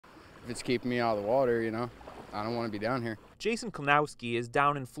it's keeping me out of the water, I don't want to be down here. Jason Klonowski is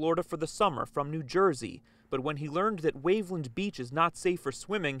down in Florida for the summer from New Jersey, but when he learned that Waveland Beach is not safe for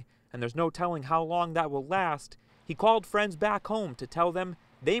swimming and there's no telling how long that will last, he called friends back home to tell them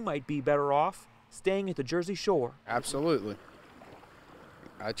they might be better off staying at the Jersey Shore. Absolutely.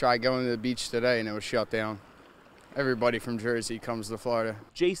 I tried going to the beach today and it was shut down. Everybody from Jersey comes to Florida.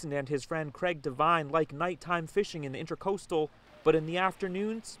 Jason and his friend Craig Devine like nighttime fishing in the Intercoastal, but in the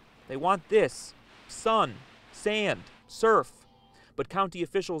afternoons, they want this: sun, sand, surf. But county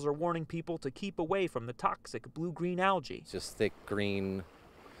officials are warning people to keep away from the toxic blue-green algae. It's just thick green.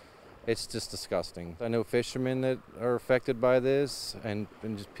 It's just disgusting. I know fishermen that are affected by this, and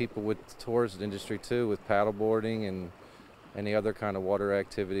just people with the tourist industry too, with paddleboarding and any other kind of water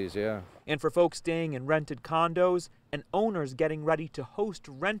activities, yeah. And for folks staying in rented condos and owners getting ready to host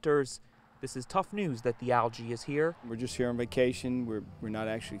renters, this is tough news that the algae is here. We're just here on vacation. We're not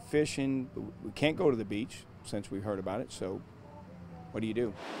actually fishing. But we can't go to the beach since we heard about it, so what do you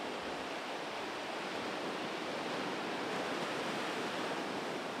do?